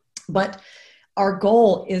 But our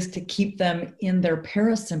goal is to keep them in their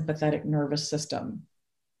parasympathetic nervous system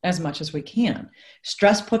as much as we can.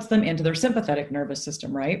 Stress puts them into their sympathetic nervous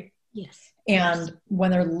system, right? Yes. And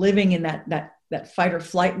when they're living in that fight or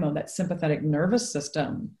flight mode, that sympathetic nervous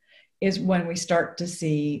system is when we start to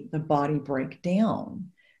see the body break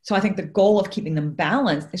down. So I think the goal of keeping them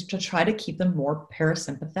balanced is to try to keep them more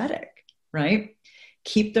parasympathetic, right?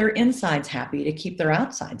 Keep their insides happy, to keep their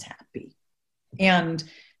outsides happy. And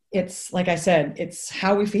it's, like I said, it's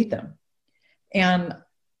how we feed them. And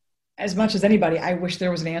as much as anybody, I wish there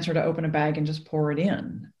was an answer to open a bag and just pour it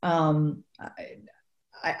in. I'm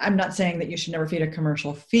not saying that you should never feed a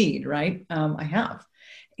commercial feed, right? I have.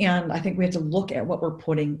 And I think we have to look at what we're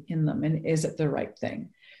putting in them, and is it the right thing?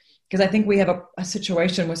 Because I think we have a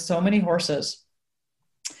situation with so many horses.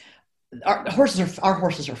 Our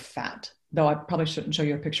horses are fat, though I probably shouldn't show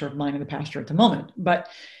you a picture of mine in the pasture at the moment. But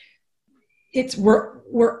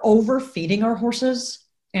we're overfeeding our horses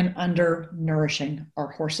and undernourishing our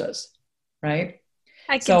horses, right?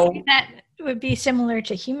 I can see that would be similar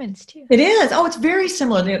to humans too. It is. Oh, it's very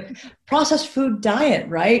similar. The processed food diet,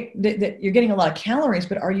 right? That you're getting a lot of calories,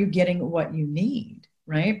 but are you getting what you need,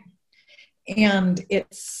 right? And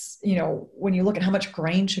it's, when you look at how much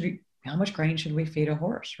grain should we feed a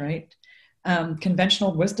horse, right?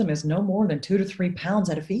 Conventional wisdom is no more than 2 to 3 pounds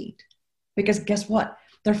at a feed, because guess what?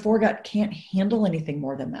 Their foregut can't handle anything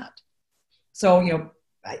more than that. So,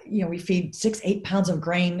 we feed 6-8 pounds of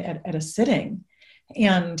grain at a sitting,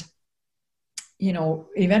 and,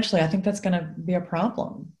 eventually I think that's going to be a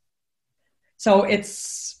problem. So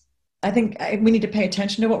I think we need to pay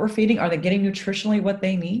attention to what we're feeding. Are they getting nutritionally what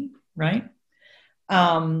they need? Right.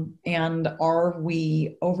 And are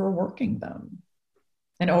we overworking them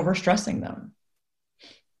and overstressing them?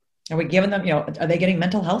 Are we giving them, are they getting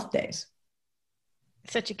mental health days?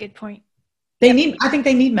 Such a good point. I think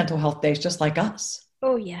they need mental health days just like us.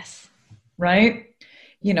 Oh, yes. Right.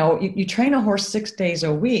 You train a horse 6 days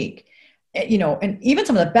a week, and even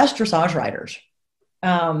some of the best dressage riders,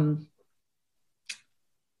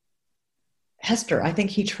 Hester, I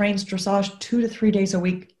think he trains dressage 2 to 3 days a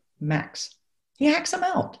week max. He hacks them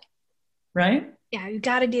out, right? Yeah, you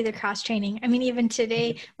got to do the cross training. I mean, even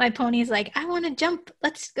today, my pony's like, I want to jump.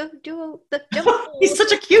 Let's go do the jump. He's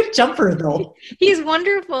such a cute jumper, though. He's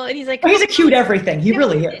wonderful. And he's like, he's a cute everything. He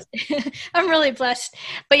really is. I'm really blessed.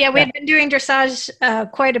 But yeah, we've been doing dressage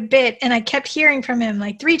quite a bit. And I kept hearing from him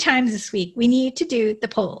like 3 times this week, we need to do the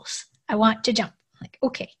poles. I want to jump. I'm like,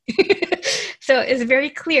 okay. So it's very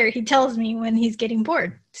clear. He tells me when he's getting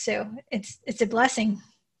bored. So it's a blessing.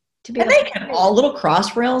 And they can all little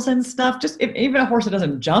cross rails and stuff. Just even a horse that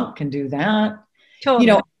doesn't jump can do that.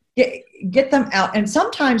 Totally. Get them out. And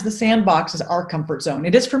sometimes the sandbox is our comfort zone.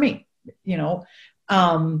 It is for me,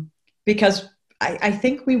 because I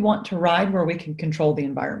think we want to ride where we can control the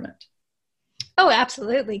environment. Oh,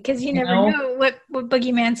 absolutely. Because you never know what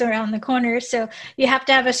boogeyman's around the corner. So you have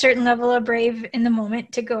to have a certain level of brave in the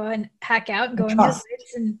moment to go and hack out and go in the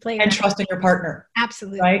woods and play. And trust in your partner.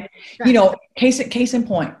 Absolutely. Right. Case in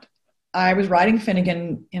point. I was riding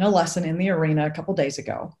Finnegan in a lesson in the arena a couple days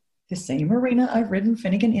ago. The same arena I've ridden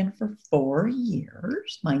Finnegan in for 4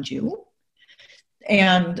 years, mind you.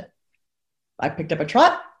 And I picked up a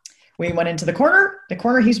trot. We went into the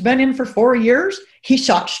corner he's been in for 4 years. He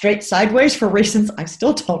shot straight sideways for reasons I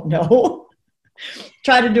still don't know.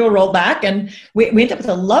 Tried to do a roll back, and we ended up with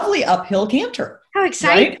a lovely uphill canter. How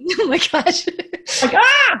exciting. Right? Oh my gosh. Like,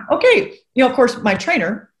 okay. Of course, my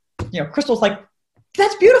trainer, Crystal's like,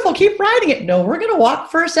 that's beautiful. Keep riding it. No, we're going to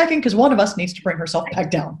walk for a second because one of us needs to bring herself back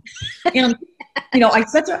down. And, I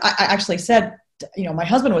actually said, my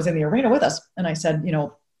husband was in the arena with us. And I said,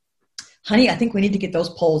 honey, I think we need to get those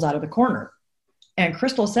poles out of the corner. And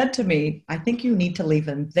Crystal said to me, I think you need to leave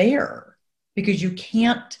them there because you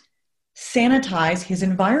can't sanitize his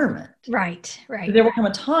environment. Right. There will come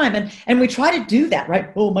a time, and we try to do that,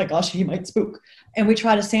 right? Oh my gosh, he might spook. And we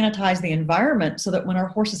try to sanitize the environment so that when our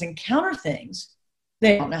horses encounter things,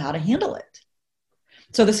 they don't know how to handle it.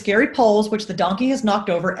 So the scary poles, which the donkey has knocked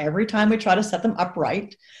over every time we try to set them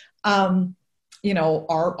upright, are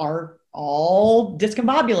all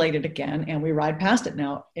discombobulated again, and we ride past it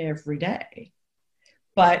now every day.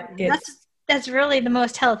 But that's really the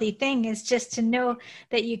most healthy thing, is just to know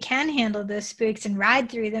that you can handle those spooks and ride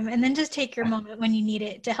through them, and then just take your moment when you need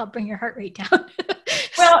it to help bring your heart rate down.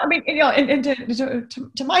 Well, I mean, and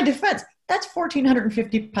to my defense, that's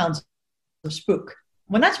 1,450 pounds of spook.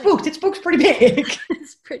 When that spooks, it spooks pretty big.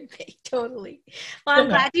 It's pretty big, totally. Well, I'm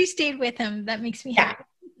glad you stayed with him. That makes me happy.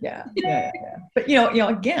 Yeah. But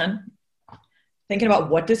again, thinking about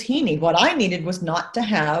what does he need? What I needed was not to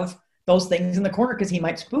have those things in the corner because he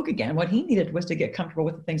might spook again. What he needed was to get comfortable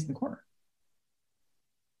with the things in the corner.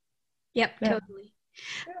 Yep, totally.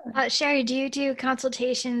 Yeah. Sherry, do you do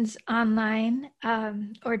consultations online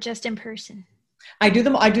or just in person? I do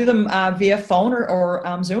them via phone or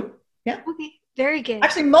Zoom. Yeah. Okay. Very good.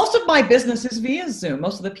 Actually, most of my business is via Zoom.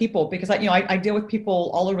 Most of the people, because I deal with people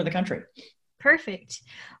all over the country. Perfect.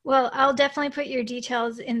 Well, I'll definitely put your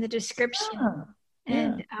details in the description.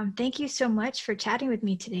 And thank you so much for chatting with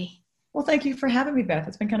me today. Well, thank you for having me, Beth.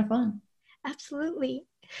 It's been kind of fun. Absolutely.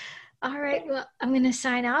 All right. Well, I'm going to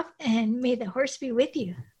sign off, and may the horse be with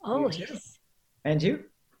you always. And you.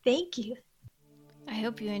 Thank you. I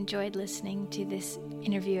hope you enjoyed listening to this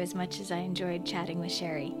interview as much as I enjoyed chatting with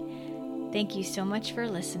Sherry. Thank you so much for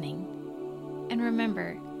listening. And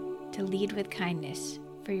remember to lead with kindness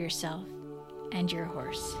for yourself and your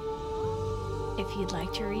horse. If you'd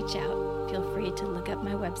like to reach out, feel free to look up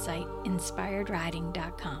my website,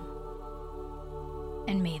 inspiredriding.com.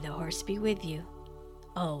 And may the horse be with you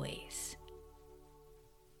always.